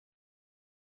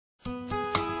Challenge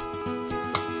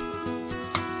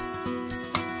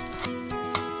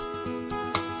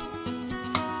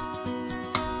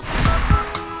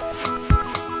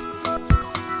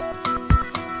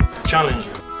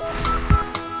you.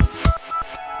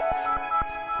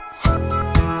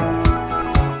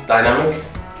 Dynamic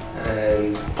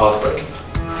and path-breaking.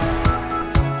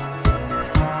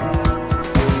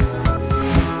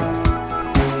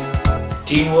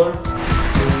 Teamwork.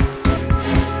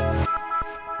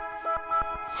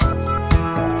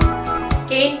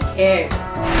 Cairn cares.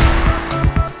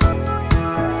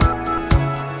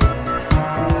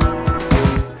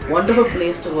 Wonderful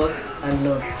place to work and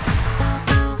learn.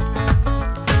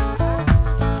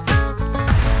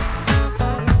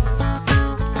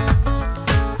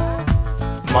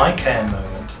 My Cairn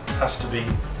moment has to be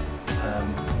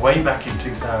way back in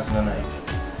 2008,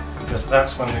 because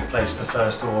that's when we placed the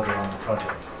first order on the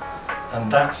project, and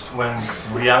that's when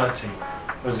reality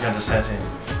was going to set in.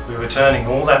 We were turning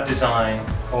all that design,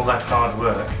 all that hard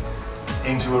work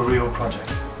into a real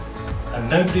project, and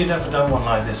nobody had ever done one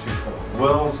like this before.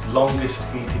 World's longest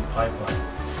heated pipeline.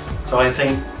 So I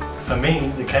think for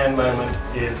me the Cairn moment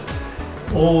is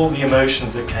all the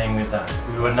emotions that came with that.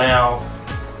 We were now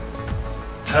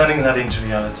turning that into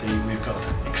reality. We've got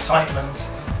excitement,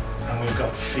 and we've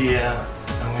got fear,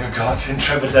 and we've got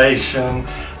intrepidation,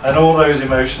 and all those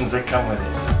emotions that come with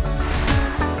it.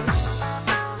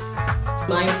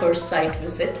 My first site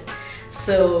visit.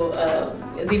 So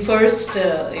the first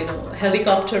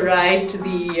helicopter ride to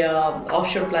the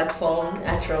offshore platform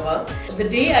at Rawa. The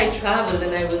day I traveled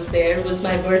and I was there was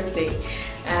my birthday,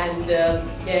 and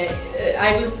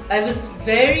I was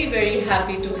very, very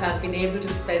happy to have been able to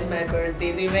spend my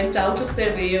birthday. They went out of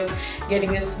their way of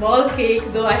getting a small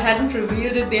cake, though I hadn't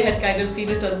revealed it. They had kind of seen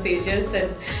it on Tejas,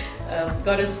 and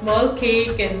got a small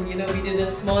cake, and we did a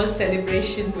small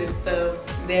celebration with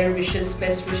their wishes,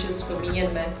 best wishes for me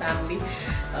and my family.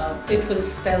 It was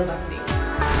spellbinding.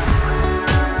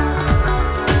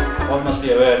 One must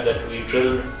be aware that we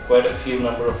drilled quite a few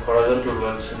number of horizontal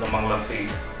wells in the Mangla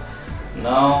field.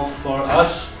 Now for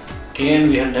us, Cairn,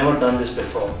 we had never done this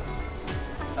before.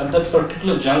 At that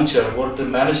particular juncture, what the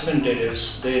management did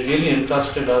is they really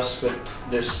entrusted us with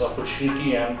this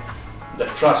opportunity and the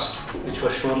trust which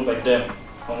was shown by them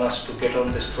on us to get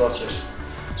on this process.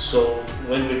 So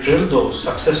when we drilled those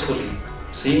successfully,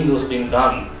 seeing those being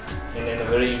done in a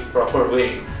very proper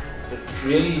way, it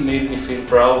really made me feel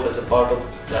proud as a part of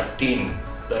that team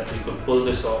that we could pull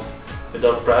this off with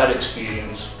our prior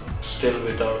experience, still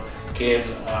with our Cairn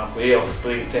way of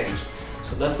doing things.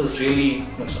 So that was really,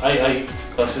 I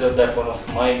consider that one of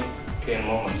my Cairn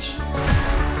moments.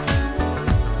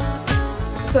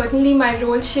 Certainly my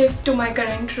role shift to my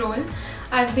current role.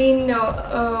 I've been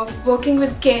working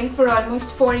with Cairn for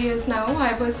almost 4 years now.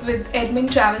 I was with admin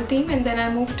travel team, and then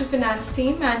I moved to finance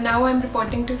team, and now I'm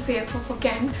reporting to CFO for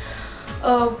Cairn.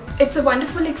 It's a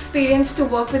wonderful experience to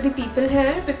work with the people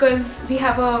here, because we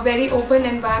have a very open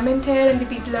environment here and the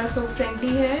people are so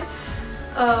friendly here.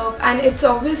 And it's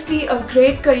obviously a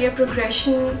great career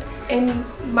progression in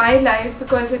my life,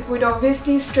 because it would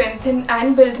obviously strengthen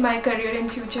and build my career in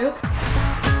future.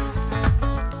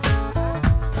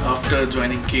 After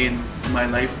joining Cairn, my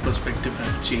life perspective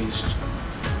has changed.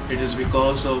 It is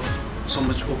because of so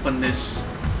much openness,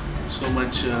 so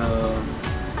much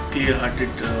clear-hearted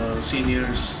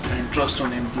seniors and trust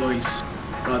on employees.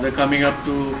 Rather coming up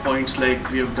to points like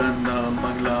we have done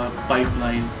Mangla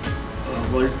pipeline,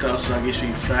 world-class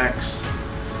Rageshwari fracs,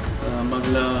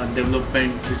 Mangla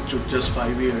development which took just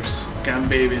 5 years, Camp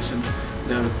Basin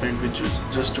development which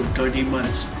just took 30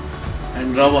 months,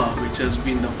 and Rawa, which has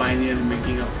been the pioneer in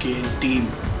making up Cairn team,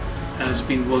 has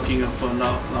been working up for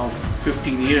now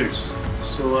 15 years.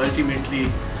 So ultimately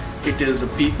it is the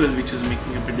people which is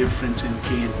making up a difference in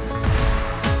Cairn.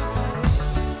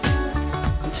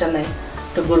 Chennai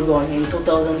to Gurgaon in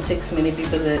 2006, many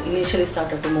people were initially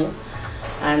started to move,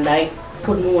 and I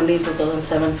could move only in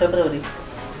 2007 February.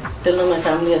 Till now my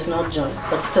family has not joined,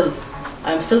 but still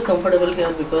I am still comfortable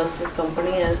here because this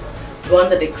company has gone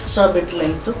that extra bit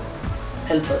length to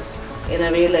help us. In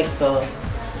a way, like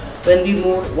when we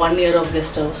moved 1 year of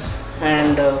guest house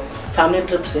and family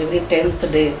trips every 10th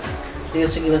day, they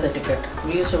used to give us a ticket.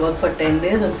 We used to work for 10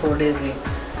 days and 4 days leave.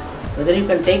 Whether you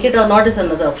can take it or not is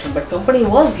another option, but company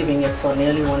was giving it for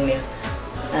nearly 1 year.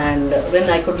 And when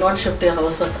I could not shift a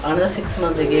house for another 6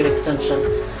 months, they gave extension.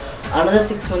 Another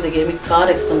 6 months they gave me car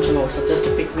extension also, just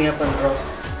to pick me up and drop.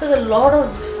 So there's a lot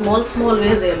of small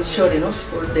ways they ensured,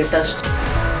 they touched.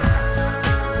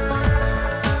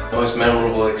 The most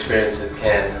memorable experience at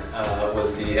Cairn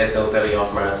was the Ethel Delhi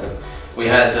Half Marathon. We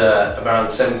had around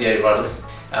 78 runners,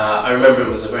 I remember it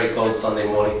was a very cold Sunday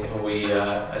morning. We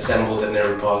assembled at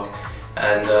Nehru Park,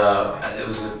 and it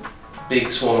was a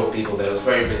big swarm of people there. It was a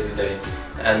very busy day,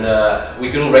 and we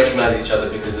could all recognise each other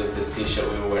because of this T-shirt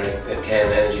we were wearing, the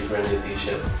Cairn Energy for India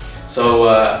T-shirt. So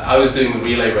I was doing the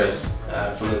relay race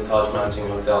from the Taj Mansingh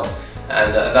Hotel,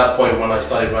 and at that point when I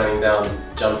started running down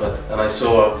Jampat and I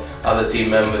saw other team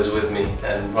members with me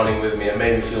and running with me, it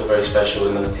made me feel very special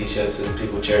in those T-shirts and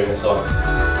people cheering us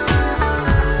on.